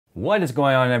What is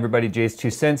going on, everybody?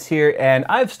 JayzTwoCents here, and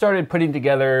I've started putting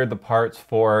together the parts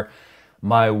for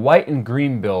my white and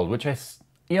green build, which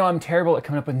I'm terrible at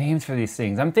coming up with names for these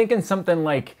things. I'm thinking something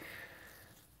like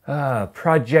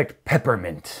Project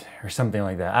Peppermint or something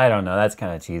like that. I don't know, that's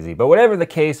kind of cheesy, but whatever the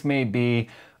case may be,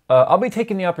 I'll be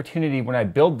taking the opportunity when I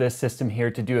build this system here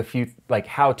to do a few like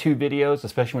how-to videos,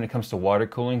 especially when it comes to water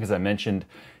cooling, because I mentioned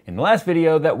in the last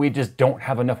video that we just don't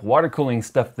have enough water cooling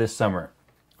stuff this summer.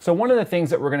 So one of the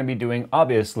things that we're going to be doing,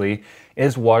 obviously,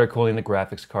 is water cooling the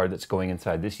graphics card that's going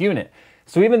inside this unit.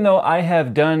 So even though I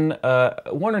have done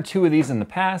one or two of these in the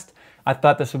past, I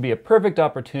thought this would be a perfect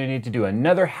opportunity to do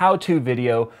another how-to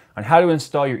video on how to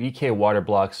install your EK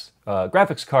Waterblock's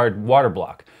graphics card water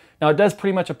block. Now it does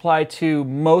pretty much apply to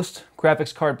most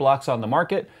graphics card blocks on the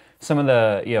market. Some of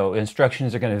the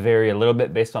instructions are going to vary a little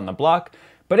bit based on the block.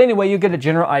 But anyway, you get a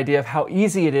general idea of how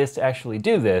easy it is to actually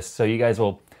do this, so you guys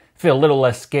will feel a little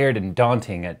less scared and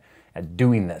daunting at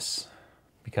doing this,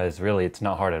 because really it's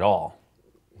not hard at all.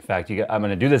 In fact, I'm going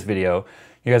to do this video,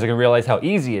 you guys are going to realize how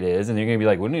easy it is, and you're going to be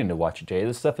like, we don't need to watch it, Jay.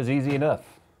 This stuff is easy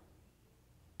enough.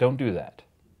 Don't do that.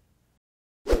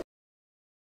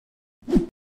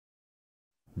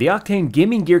 The Octane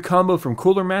Gaming Gear combo from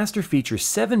Cooler Master features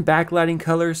 7 backlighting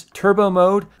colors, turbo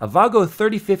mode, a Vago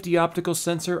 3050 optical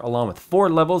sensor, along with 4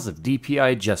 levels of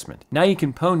DPI adjustment. Now you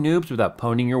can pwn noobs without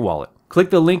pwning your wallet. Click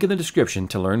the link in the description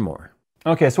to learn more.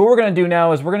 Okay, so what we're gonna do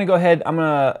now is we're gonna go ahead, I'm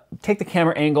gonna take the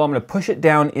camera angle, I'm gonna push it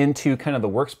down into kind of the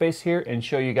workspace here and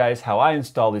show you guys how I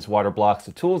install these water blocks,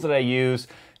 the tools that I use,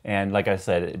 and like I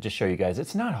said, just show you guys,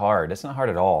 it's not hard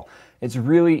at all. It's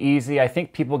really easy. I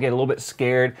think people get a little bit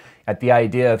scared at the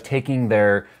idea of taking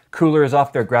their coolers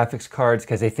off their graphics cards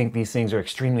because they think these things are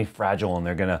extremely fragile and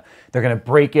they're gonna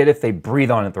break it if they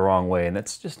breathe on it the wrong way, and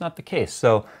that's just not the case.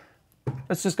 So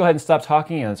let's just go ahead and stop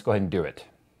talking and let's go ahead and do it.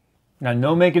 Now,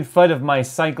 no making fun of my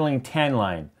cycling tan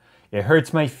line. It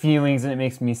hurts my feelings and it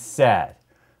makes me sad.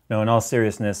 No, in all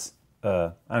seriousness,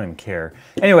 I don't even care.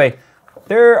 Anyway,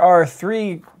 there are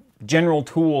 3 general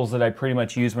tools that I pretty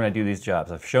much use when I do these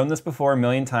jobs. I've shown this before a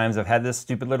million times. I've had this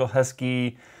stupid little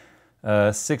Husky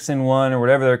 6-in-1 or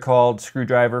whatever they're called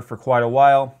screwdriver for quite a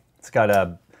while. It's got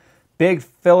a big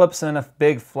Phillips and a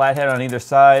big flathead on either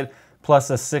side, plus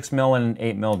a 6mm and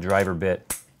an 8mm driver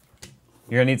bit.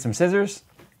 You're gonna need some scissors,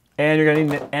 and you're gonna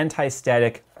need an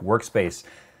anti-static workspace.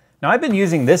 Now I've been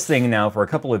using this thing now for a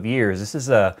couple of years. This is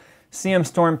a CM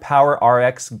Storm Power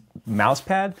RX mouse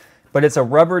pad, but it's a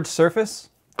rubbered surface,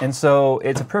 and so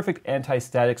it's a perfect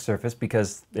anti-static surface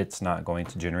because it's not going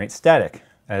to generate static,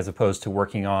 as opposed to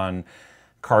working on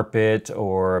carpet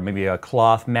or maybe a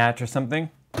cloth mat or something.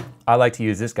 I like to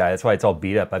use this guy, that's why it's all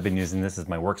beat up. I've been using this as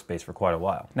my workspace for quite a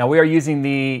while. Now we are using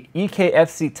the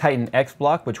EKFC Titan X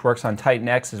block, which works on Titan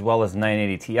X as well as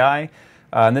 980 Ti.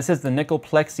 And this is the nickel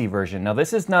plexi version. Now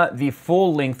this is not the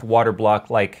full length water block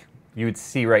like you would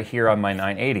see right here on my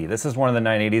 980. This is one of the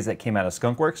 980s that came out of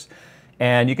Skunkworks.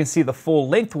 And you can see the full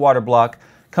length water block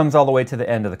comes all the way to the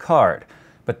end of the card.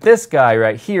 But this guy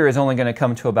right here is only gonna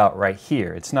come to about right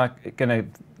here. It's not gonna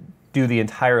do the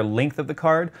entire length of the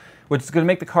card, which is going to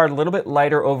make the card a little bit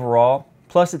lighter overall.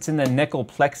 Plus it's in the nickel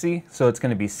plexi, so it's going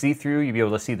to be see-through. You'll be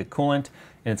able to see the coolant,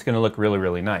 and it's going to look really,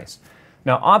 really nice.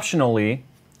 Now optionally,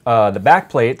 the back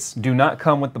plates do not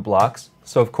come with the blocks.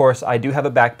 So of course I do have a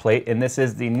back plate, and this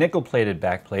is the nickel plated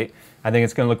back plate. I think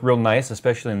it's going to look real nice,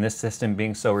 especially in this system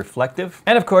being so reflective.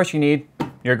 And of course you need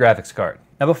your graphics card.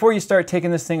 Now before you start taking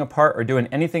this thing apart or doing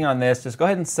anything on this, just go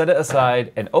ahead and set it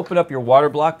aside and open up your water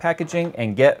block packaging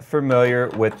and get familiar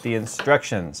with the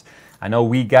instructions. I know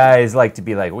we guys like to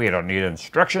be like, we don't need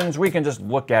instructions, we can just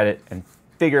look at it and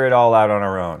figure it all out on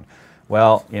our own.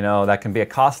 Well, that can be a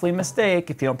costly mistake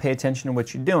if you don't pay attention to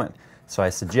what you're doing. So I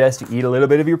suggest you eat a little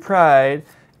bit of your pride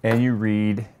and you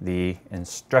read the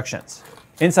instructions.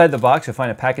 Inside the box you'll find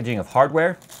a packaging of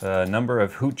hardware, a number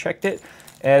of who checked it,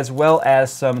 as well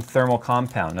as some thermal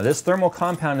compound. Now this thermal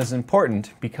compound is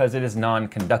important because it is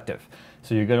non-conductive.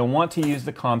 So you're gonna want to use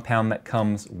the compound that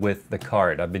comes with the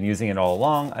card. I've been using it all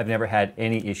along. I've never had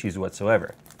any issues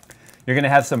whatsoever. You're gonna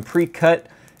have some pre-cut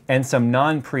and some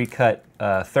non-pre-cut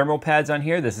thermal pads on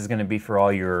here. This is gonna be for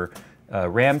all your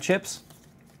RAM chips.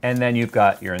 And then you've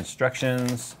got your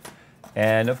instructions.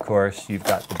 And of course, you've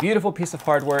got the beautiful piece of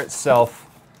hardware itself,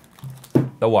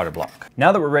 the water block.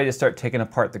 Now that we're ready to start taking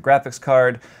apart the graphics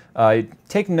card,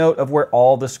 take note of where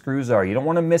all the screws are. You don't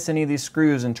want to miss any of these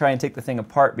screws and try and take the thing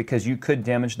apart because you could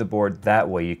damage the board that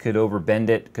way. You could overbend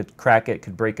it, could crack it,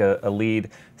 could break a lead,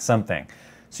 something.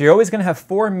 So you're always going to have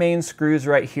 4 main screws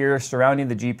right here surrounding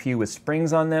the GPU with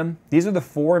springs on them. These are the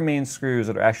 4 main screws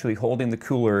that are actually holding the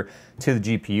cooler to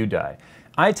the GPU die.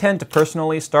 I tend to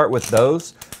personally start with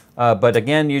those. But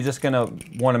again, you're just gonna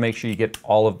wanna make sure you get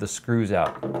all of the screws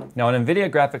out. Now on NVIDIA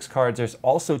graphics cards, there's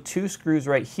also 2 screws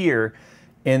right here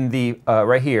in the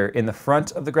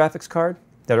front of the graphics card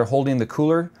that are holding the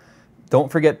cooler. Don't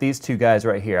forget these 2 guys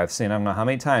right here. I've seen, I don't know how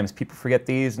many times, people forget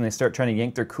these and they start trying to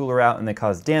yank their cooler out and they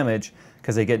cause damage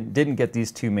because they didn't get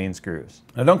these 2 main screws.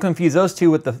 Now don't confuse those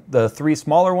 2 with the 3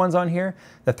 smaller ones on here.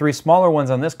 The 3 smaller ones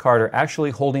on this card are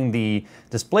actually holding the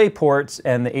display ports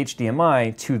and the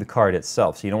HDMI to the card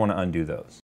itself, so you don't want to undo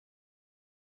those.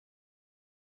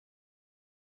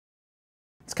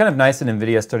 It's kind of nice that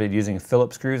NVIDIA started using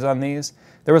Phillips screws on these.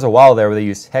 There was a while there where they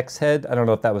used hex head. I don't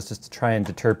know if that was just to try and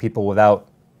deter people without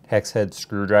hex head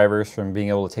screwdrivers from being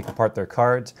able to take apart their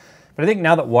cards. But I think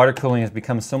now that water cooling has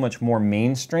become so much more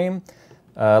mainstream,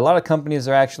 a lot of companies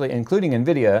are actually, including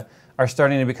NVIDIA, are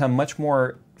starting to become much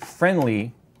more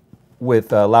friendly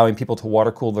with allowing people to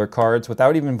water cool their cards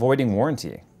without even voiding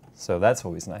warranty. So that's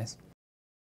always nice.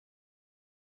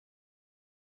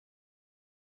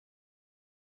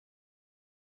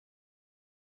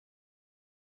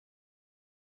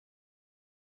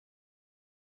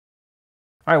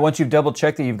 All right, once you've double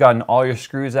checked that you've gotten all your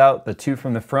screws out, the 2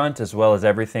 from the front as well as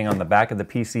everything on the back of the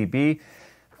PCB,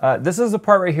 this is the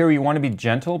part right here where you want to be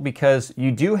gentle because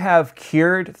you do have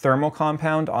cured thermal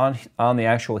compound on the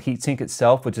actual heatsink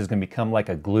itself, which is going to become like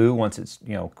a glue once it's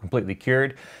completely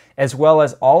cured, as well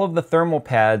as all of the thermal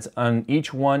pads on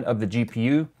each one of the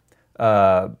GPU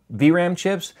VRAM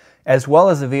chips, as well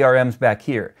as the VRMs back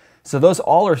here. So those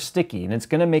all are sticky and it's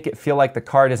going to make it feel like the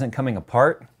card isn't coming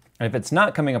apart. And if it's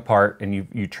not coming apart and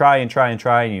you try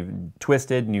and you've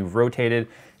twisted and you've rotated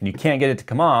and you can't get it to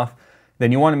come off,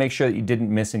 then you want to make sure that you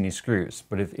didn't miss any screws.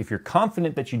 But if you're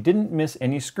confident that you didn't miss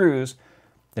any screws,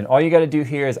 then all you got to do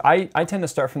here is, I tend to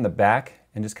start from the back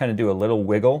and just kind of do a little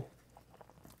wiggle.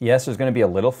 Yes, there's going to be a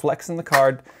little flex in the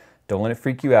card. Don't let it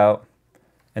freak you out.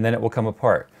 And then it will come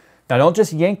apart. Now don't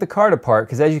just yank the card apart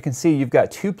because as you can see, you've got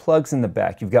 2 plugs in the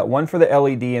back. You've got one for the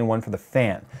LED and one for the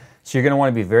fan. So you're going to want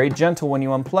to be very gentle when you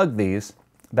unplug these.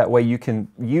 That way you can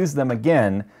use them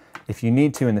again if you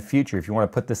need to in the future, if you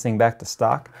want to put this thing back to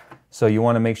stock. So you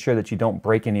want to make sure that you don't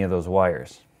break any of those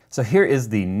wires. So here is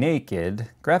the naked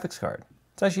graphics card.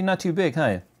 It's actually not too big,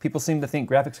 huh? People seem to think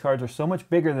graphics cards are so much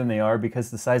bigger than they are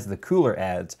because the size of the cooler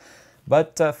adds.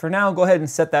 But for now, go ahead and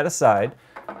set that aside.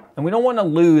 And we don't want to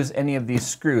lose any of these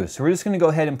screws. So we're just going to go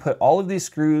ahead and put all of these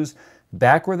screws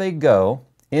back where they go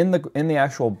in the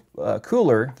actual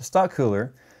cooler, the stock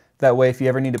cooler. That way, if you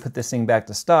ever need to put this thing back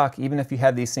to stock, even if you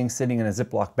had these things sitting in a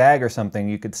Ziploc bag or something,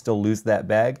 you could still lose that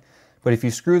bag. But if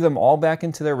you screw them all back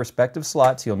into their respective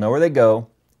slots, you'll know where they go,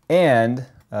 and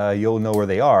you'll know where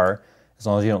they are, as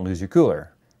long as you don't lose your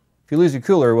cooler. If you lose your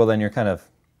cooler, well then you're kind of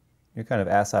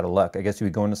ass out of luck. I guess you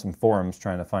would go into some forums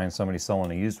trying to find somebody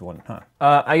selling a used one, huh?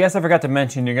 I guess I forgot to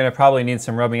mention, you're gonna probably need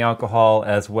some rubbing alcohol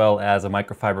as well as a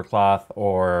microfiber cloth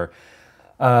or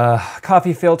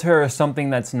coffee filter or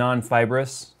something that's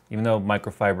non-fibrous. Even though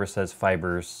microfiber says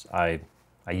fibers, I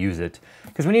use it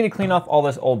because we need to clean off all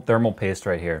this old thermal paste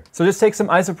right here. So just take some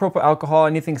isopropyl alcohol,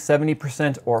 anything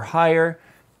 70% or higher,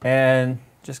 and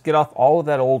just get off all of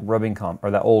that old rubbing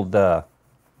that old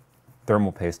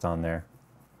thermal paste on there.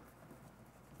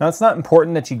 Now it's not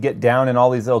important that you get down in all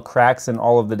these little cracks and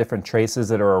all of the different traces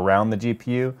that are around the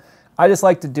GPU. I just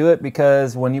like to do it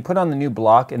because when you put on the new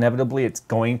block, inevitably it's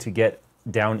going to get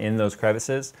down in those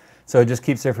crevices. So it just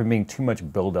keeps there from being too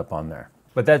much buildup on there.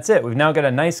 But that's it. We've now got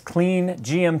a nice clean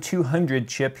GM200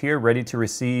 chip here ready to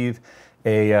receive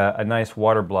a nice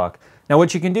water block. Now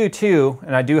what you can do too,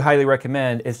 and I do highly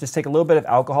recommend, is just take a little bit of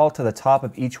alcohol to the top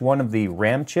of each one of the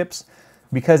RAM chips,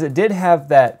 because it did have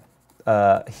that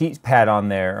heat pad on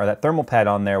there, or that thermal pad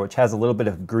on there, which has a little bit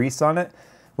of grease on it,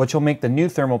 which will make the new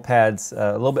thermal pads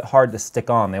a little bit hard to stick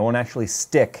on. They won't actually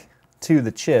stick to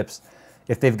the chips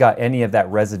if they've got any of that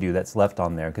residue that's left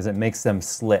on there, because it makes them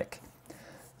slick.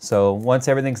 So once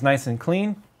everything's nice and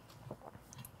clean,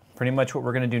 pretty much what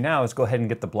we're going to do now is go ahead and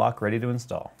get the block ready to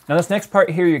install. Now this next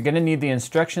part here, you're going to need the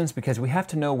instructions because we have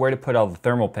to know where to put all the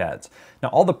thermal pads. Now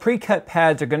all the pre-cut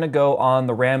pads are going to go on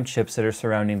the RAM chips that are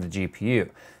surrounding the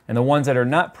GPU. And the ones that are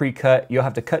not pre-cut, you'll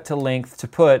have to cut to length to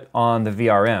put on the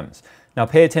VRMs. Now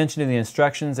pay attention to the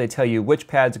instructions. They tell you which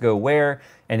pads go where,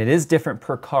 and it is different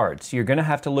per card. So you're going to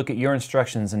have to look at your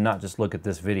instructions and not just look at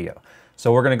this video.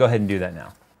 So we're going to go ahead and do that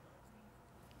now.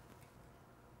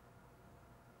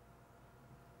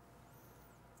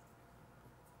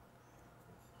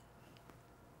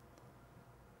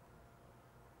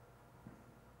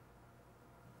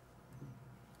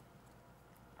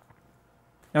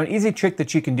 Now an easy trick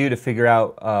that you can do to figure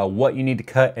out what you need to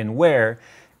cut and where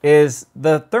is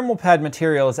the thermal pad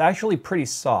material is actually pretty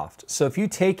soft. So if you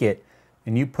take it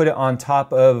and you put it on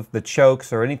top of the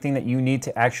chokes or anything that you need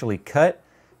to actually cut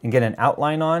and get an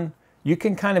outline on, you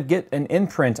can kind of get an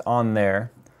imprint on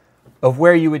there of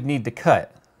where you would need to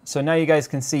cut. So now you guys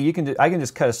can see, I can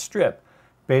just cut a strip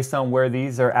based on where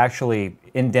these are actually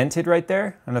indented right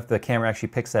there. I don't know if the camera actually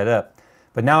picks that up,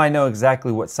 but now I know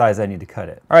exactly what size I need to cut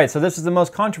it. All right, so this is the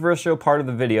most controversial part of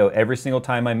the video every single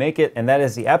time I make it, and that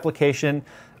is the application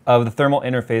of the thermal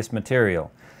interface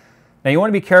material. Now you want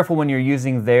to be careful when you're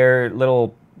using their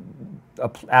little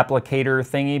applicator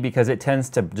thingy because it tends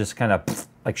to just kind of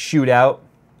like shoot out.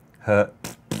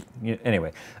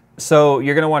 Anyway, so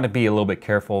you're going to want to be a little bit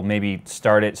careful. Maybe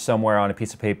start it somewhere on a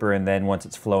piece of paper, and then once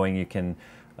it's flowing, you can,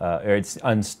 or it's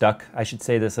unstuck, I should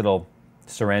say, this little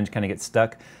syringe kind of gets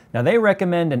stuck. Now they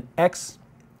recommend an X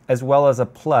as well as a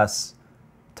plus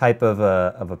type of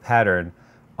a pattern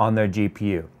on their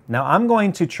GPU. Now I'm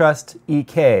going to trust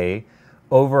EK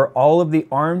over all of the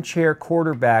armchair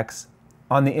quarterbacks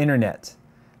on the internet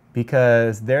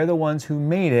because they're the ones who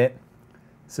made it,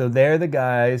 so they're the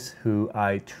guys who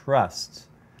I trust.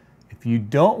 If you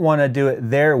don't want to do it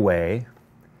their way,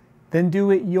 then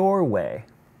do it your way.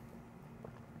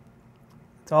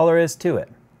 That's all there is to it.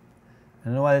 I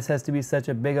don't know why this has to be such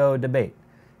a big old debate.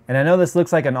 And I know this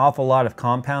looks like an awful lot of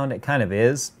compound, it kind of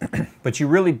is, but you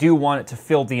really do want it to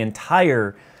fill the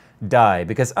entire die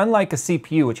because unlike a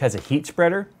CPU which has a heat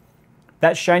spreader,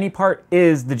 that shiny part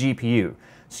is the GPU.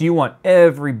 So you want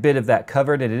every bit of that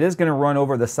covered, and it is going to run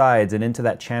over the sides and into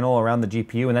that channel around the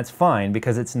GPU, and that's fine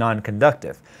because it's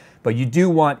non-conductive. But you do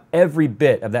want every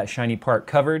bit of that shiny part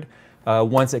covered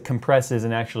once it compresses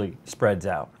and actually spreads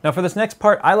out. Now for this next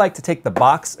part, I like to take the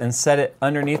box and set it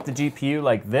underneath the GPU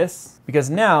like this, because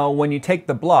now when you take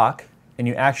the block and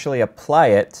you actually apply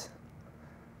it,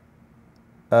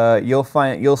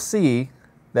 you'll see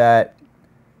that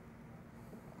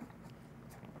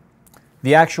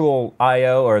the actual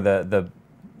I/O or the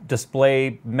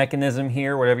display mechanism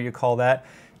here, whatever you call that,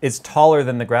 is taller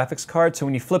than the graphics card. So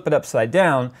when you flip it upside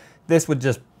down, this would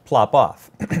just plop off.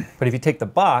 But if you take the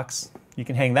box, you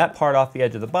can hang that part off the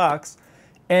edge of the box,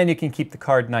 and you can keep the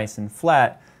card nice and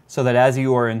flat so that as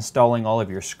you are installing all of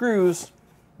your screws,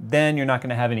 then you're not going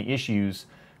to have any issues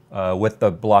with the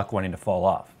block wanting to fall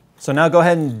off. So now go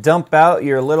ahead and dump out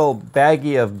your little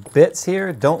baggie of bits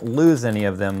here. Don't lose any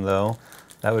of them though.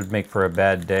 That would make for a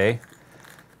bad day.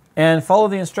 And follow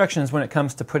the instructions when it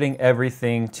comes to putting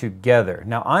everything together.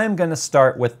 Now I'm going to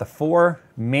start with the 4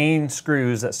 main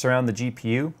screws that surround the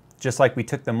GPU. Just like we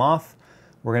took them off,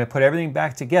 we're going to put everything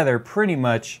back together pretty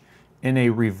much in a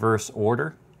reverse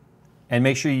order. And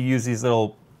make sure you use these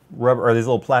little rubber or these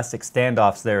little plastic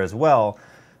standoffs there as well,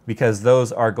 because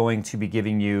those are going to be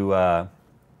giving you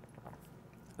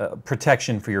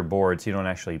protection for your board so you don't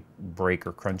actually break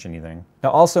or crunch anything. Now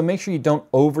also make sure you don't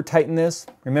over tighten this.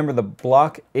 Remember the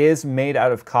block is made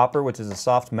out of copper, which is a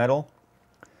soft metal,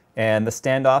 and the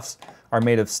standoffs are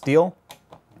made of steel,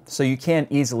 so you can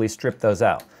easily strip those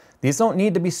out. These don't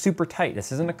need to be super tight.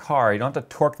 This isn't a car. You don't have to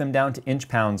torque them down to inch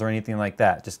pounds or anything like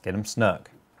that. Just get them snug.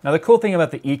 Now the cool thing about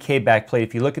the EK backplate,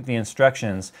 if you look at the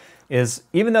instructions, is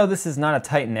even though this is not a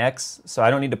Titan X, so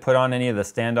I don't need to put on any of the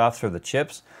standoffs or the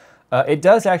chips, it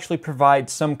does actually provide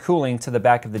some cooling to the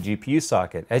back of the GPU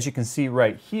socket. As you can see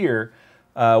right here,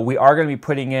 we are going to be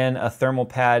putting in a thermal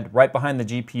pad right behind the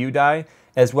GPU die,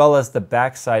 as well as the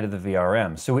back side of the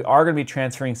VRM. So we are going to be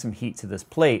transferring some heat to this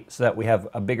plate so that we have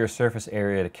a bigger surface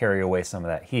area to carry away some of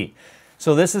that heat.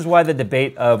 So this is why the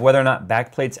debate of whether or not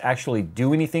backplates actually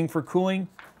do anything for cooling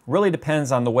really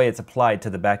depends on the way it's applied to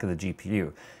the back of the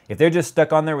GPU. If they're just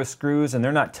stuck on there with screws and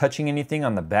they're not touching anything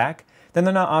on the back, then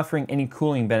they're not offering any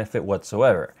cooling benefit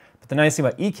whatsoever. But the nice thing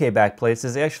about EK backplates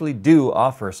is they actually do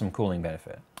offer some cooling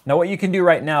benefit. Now what you can do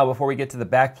right now before we get to the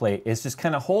backplate is just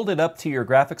kind of hold it up to your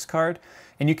graphics card,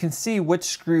 and you can see which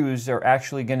screws are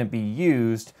actually going to be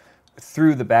used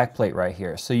through the backplate right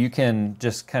here. So you can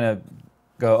just kind of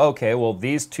go, okay, well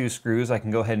these 2 screws I can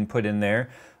go ahead and put in there.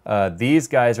 These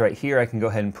guys right here I can go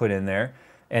ahead and put in there,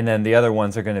 and then the other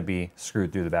ones are going to be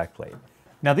screwed through the backplate.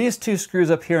 Now these 2 screws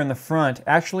up here in the front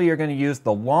actually are going to use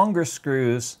the longer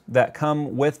screws that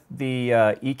come with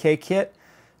the EK kit,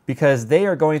 because they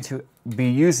are going to be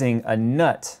using a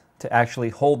nut to actually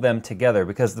hold them together,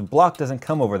 because the block doesn't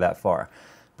come over that far.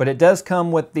 But it does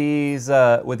come with these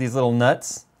little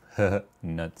nuts,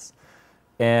 nuts,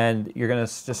 and you're going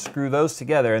to just screw those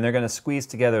together, and they're going to squeeze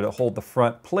together to hold the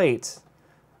front plate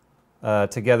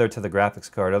together to the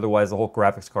graphics card. Otherwise the whole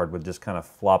graphics card would just kind of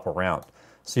flop around.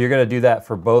 So you're going to do that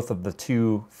for both of the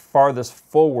 2 farthest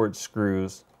forward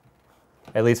screws,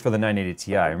 at least for the 980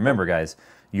 Ti. Remember guys,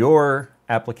 Your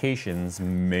applications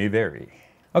may vary.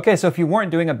 Okay, so if you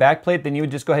weren't doing a backplate, then you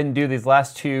would just go ahead and do these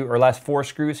last 4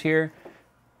 screws here,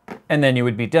 and then you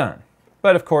would be done.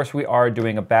 But of course, we are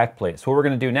doing a backplate. So what we're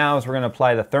gonna do now is we're gonna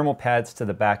apply the thermal pads to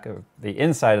the back of the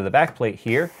inside of the backplate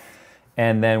here,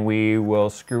 and then we will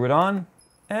screw it on,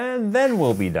 and then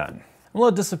we'll be done. I'm a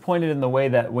little disappointed in the way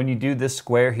that when you do this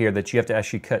square here that you have to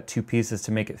actually cut 2 pieces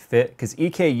to make it fit, because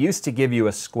EK used to give you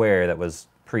a square that was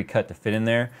pre-cut to fit in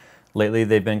there. Lately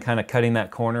they've been kind of cutting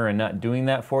that corner and not doing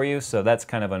that for you, so that's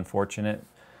kind of unfortunate.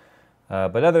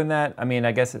 But other than that, I mean,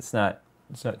 I guess it's not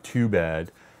too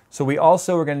bad. So we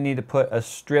also are going to need to put a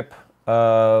strip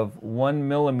of 1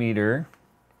 millimeter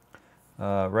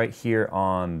right here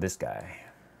on this guy.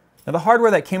 Now the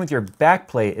hardware that came with your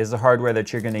backplate is the hardware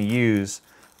that you're going to use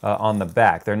on the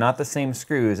back. They're not the same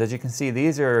screws. As you can see,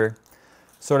 these are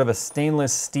sort of a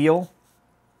stainless steel.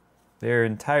 They're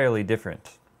entirely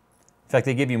different. In fact,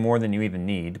 they give you more than you even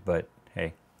need, but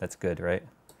hey, that's good, right?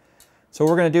 So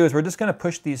what we're going to do is we're just going to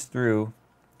push these through,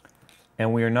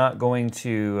 and we are not going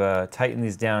to tighten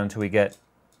these down until we get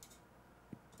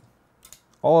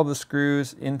all of the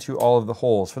screws into all of the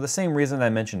holes for the same reason I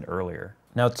mentioned earlier.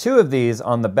 Now 2 of these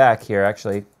on the back here,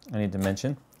 actually, I need to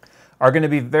mention, are going to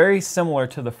be very similar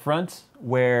to the front,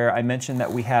 where I mentioned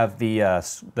that we have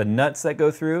the nuts that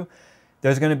go through.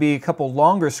 There's going to be a couple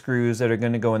longer screws that are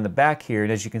going to go in the back here,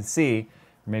 and as you can see,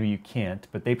 maybe you can't,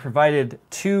 but they provided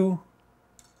 2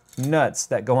 nuts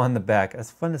that go on the back.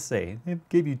 That's fun to say. They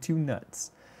gave you 2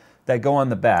 nuts that go on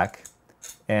the back,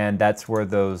 and that's where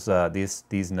those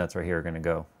these nuts right here are going to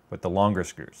go with the longer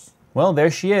screws. Well, there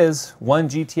she is, one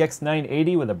GTX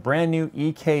 980 with a brand new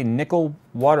EK nickel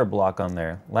water block on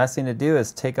there. Last thing to do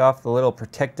is take off the little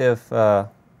protective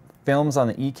films on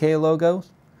the EK logo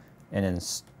and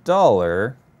install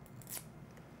her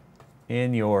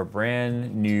in your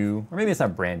brand new, or maybe it's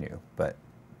not brand new, but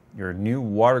your new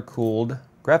water-cooled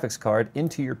graphics card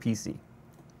into your PC.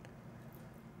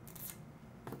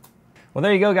 Well,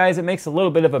 there you go, guys. It makes a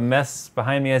little bit of a mess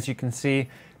behind me, as you can see.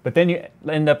 But then you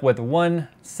end up with one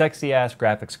sexy-ass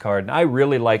graphics card. And I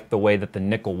really like the way that the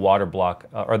nickel water block,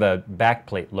 or the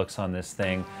backplate looks on this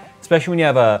thing. Especially when you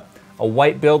have a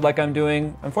white build like I'm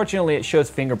doing. Unfortunately, it shows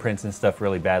fingerprints and stuff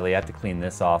really badly. I have to clean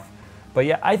this off. But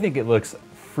yeah, I think it looks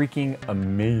freaking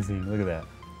amazing. Look at that.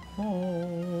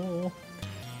 Oh.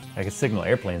 I can signal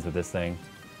airplanes with this thing.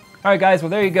 All right, guys, well,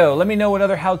 there you go. Let me know what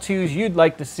other how-tos you'd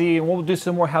like to see, and we'll do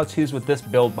some more how-tos with this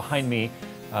build behind me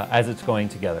as it's going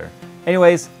together.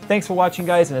 Anyways, thanks for watching,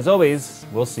 guys, and as always,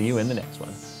 we'll see you in the next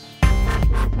one.